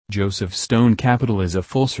Joseph Stone Capital is a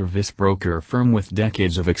full-service broker firm with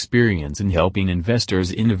decades of experience in helping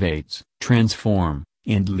investors innovate, transform,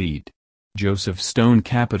 and lead. Joseph Stone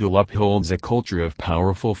Capital upholds a culture of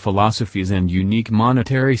powerful philosophies and unique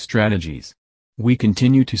monetary strategies. We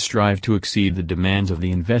continue to strive to exceed the demands of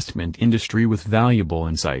the investment industry with valuable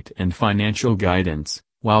insight and financial guidance,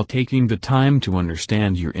 while taking the time to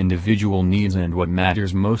understand your individual needs and what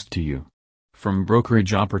matters most to you. From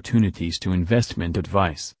brokerage opportunities to investment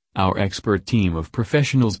advice, our expert team of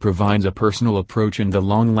professionals provides a personal approach and the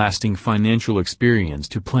long-lasting financial experience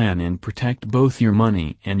to plan and protect both your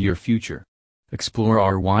money and your future. Explore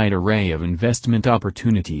our wide array of investment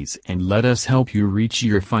opportunities and let us help you reach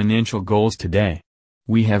your financial goals today.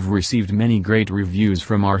 We have received many great reviews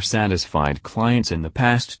from our satisfied clients in the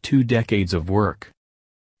past 2 decades of work.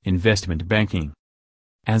 Investment banking.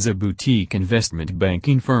 As a boutique investment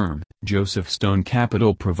banking firm, Joseph Stone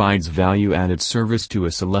Capital provides value-added service to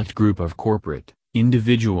a select group of corporate,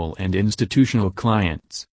 individual and institutional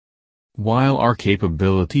clients. While our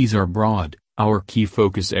capabilities are broad, our key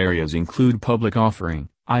focus areas include public offering,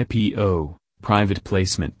 IPO, private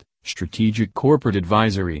placement, strategic corporate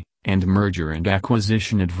advisory, and merger and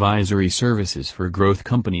acquisition advisory services for growth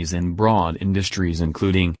companies in broad industries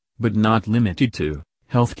including, but not limited to,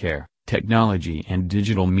 healthcare, technology and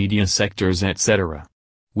digital media sectors etc.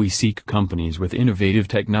 We seek companies with innovative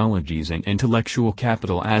technologies and intellectual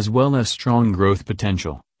capital as well as strong growth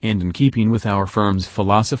potential, and in keeping with our firm's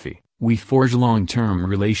philosophy, we forge long-term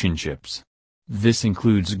relationships. This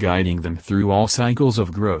includes guiding them through all cycles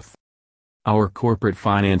of growth. Our corporate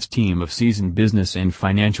finance team of seasoned business and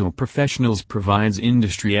financial professionals provides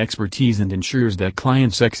industry expertise and ensures that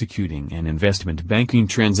clients executing an investment banking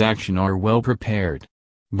transaction are well prepared.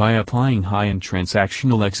 By applying high-end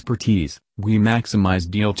transactional expertise, we maximize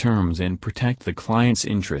deal terms and protect the client's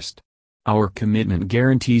interest. Our commitment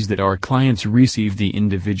guarantees that our clients receive the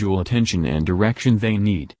individual attention and direction they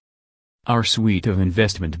need. Our suite of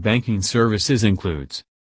investment banking services includes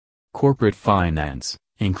corporate finance,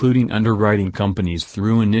 including underwriting companies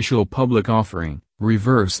through initial public offering,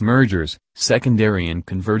 reverse mergers, secondary and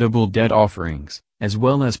convertible debt offerings, as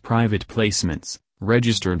well as private placements,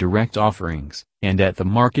 registered direct offerings, and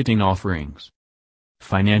at-the-marketing offerings.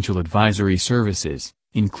 Financial advisory services,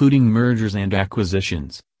 including mergers and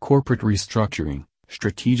acquisitions, corporate restructuring,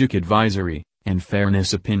 strategic advisory, and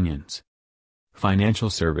fairness opinions.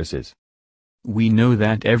 Financial services. We know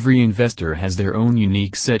that every investor has their own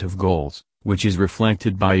unique set of goals, which is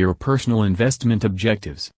reflected by your personal investment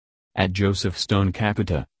objectives. At Joseph Stone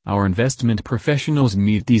Capital, our investment professionals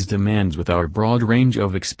meet these demands with our broad range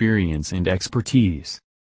of experience and expertise.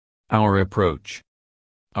 Our approach.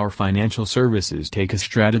 Our financial services take a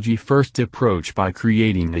strategy-first approach by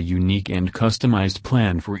creating a unique and customized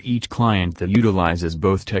plan for each client that utilizes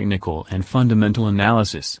both technical and fundamental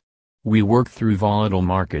analysis. We work through volatile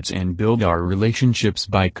markets and build our relationships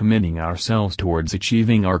by committing ourselves towards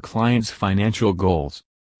achieving our clients' financial goals.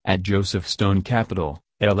 At Joseph Stone Capital,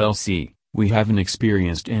 LLC, we have an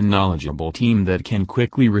experienced and knowledgeable team that can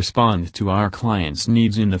quickly respond to our clients'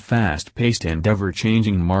 needs in the fast-paced and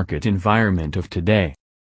ever-changing market environment of today.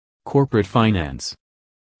 Corporate finance.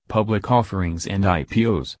 Public offerings and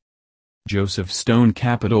IPOs. Joseph Stone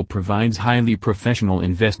Capital provides highly professional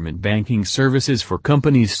investment banking services for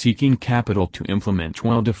companies seeking capital to implement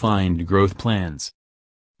well-defined growth plans.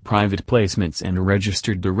 Private placements and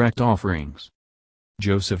registered direct offerings.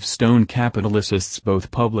 Joseph Stone Capital assists both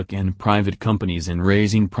public and private companies in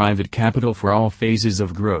raising private capital for all phases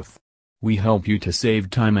of growth. We help you to save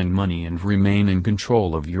time and money and remain in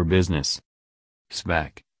control of your business.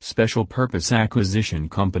 SPAC, Special Purpose Acquisition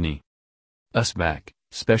Company. A SPAC,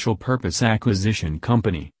 Special Purpose Acquisition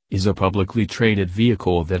Company, is a publicly traded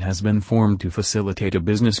vehicle that has been formed to facilitate a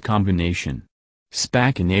business combination.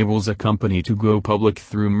 SPAC enables a company to go public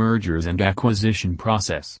through mergers and acquisition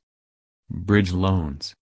process. Bridge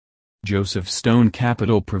loans. Joseph Stone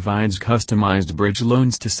Capital provides customized bridge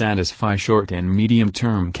loans to satisfy short and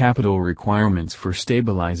medium-term capital requirements for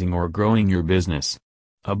stabilizing or growing your business.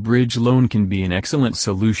 A bridge loan can be an excellent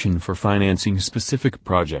solution for financing specific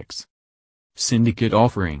projects. Syndicate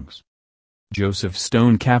offerings. Joseph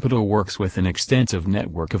Stone Capital works with an extensive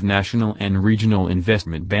network of national and regional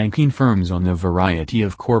investment banking firms on a variety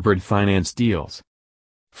of corporate finance deals.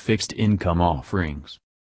 Fixed income offerings.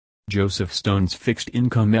 Joseph Stone's fixed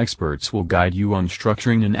income experts will guide you on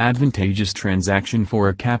structuring an advantageous transaction for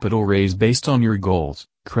a capital raise based on your goals,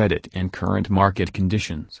 credit and current market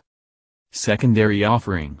conditions. Secondary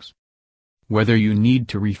offerings. Whether you need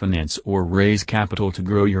to refinance or raise capital to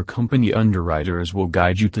grow your company, underwriters will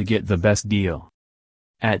guide you to get the best deal.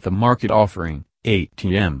 At-the-market offering.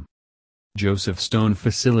 ATM. Joseph Stone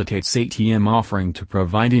facilitates ATM offering to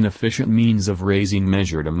provide an efficient means of raising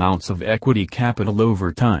measured amounts of equity capital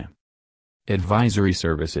over time. Advisory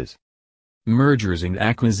services. Mergers and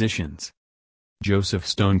acquisitions. Joseph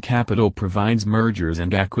Stone Capital provides mergers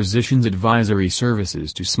and acquisitions advisory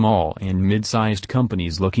services to small and mid-sized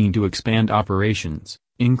companies looking to expand operations,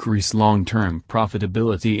 increase long-term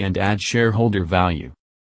profitability and add shareholder value.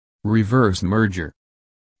 Reverse merger.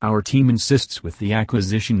 Our team insists with the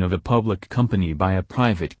acquisition of a public company by a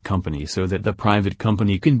private company so that the private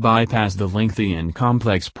company can bypass the lengthy and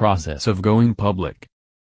complex process of going public.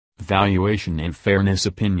 Valuation and fairness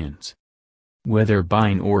opinions. Whether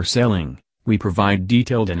buying or selling, we provide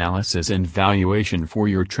detailed analysis and valuation for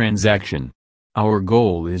your transaction. Our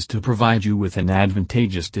goal is to provide you with an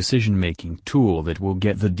advantageous decision-making tool that will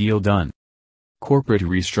get the deal done. Corporate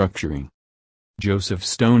restructuring. Joseph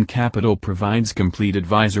Stone Capital provides complete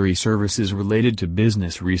advisory services related to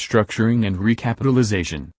business restructuring and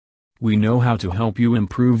recapitalization. We know how to help you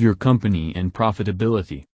improve your company and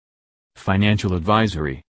profitability. Financial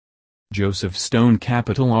advisory. Joseph Stone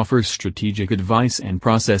Capital offers strategic advice and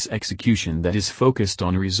process execution that is focused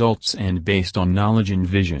on results and based on knowledge and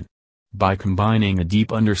vision. By combining a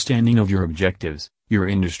deep understanding of your objectives, your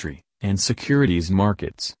industry, and securities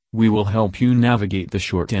markets, we will help you navigate the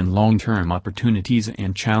short and long-term opportunities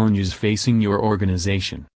and challenges facing your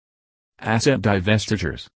organization. Asset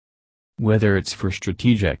divestitures. Whether it's for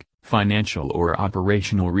strategic, financial or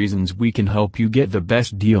operational reasons, we can help you get the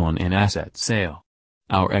best deal on an asset sale.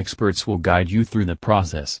 Our experts will guide you through the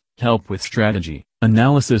process, help with strategy,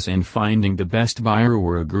 analysis and finding the best buyer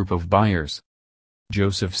or a group of buyers.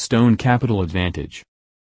 Joseph Stone Capital Advantage.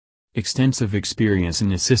 Extensive experience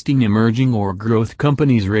in assisting emerging or growth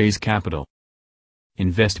companies raise capital.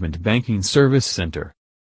 Investment Banking Service Center.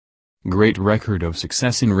 Great record of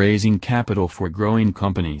success in raising capital for growing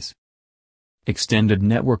companies. Extended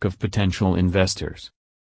network of potential investors.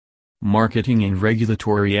 Marketing and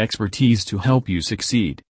regulatory expertise to help you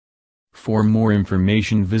succeed. For more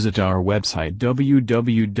information, visit our website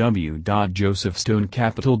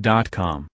www.josephstonecapital.com.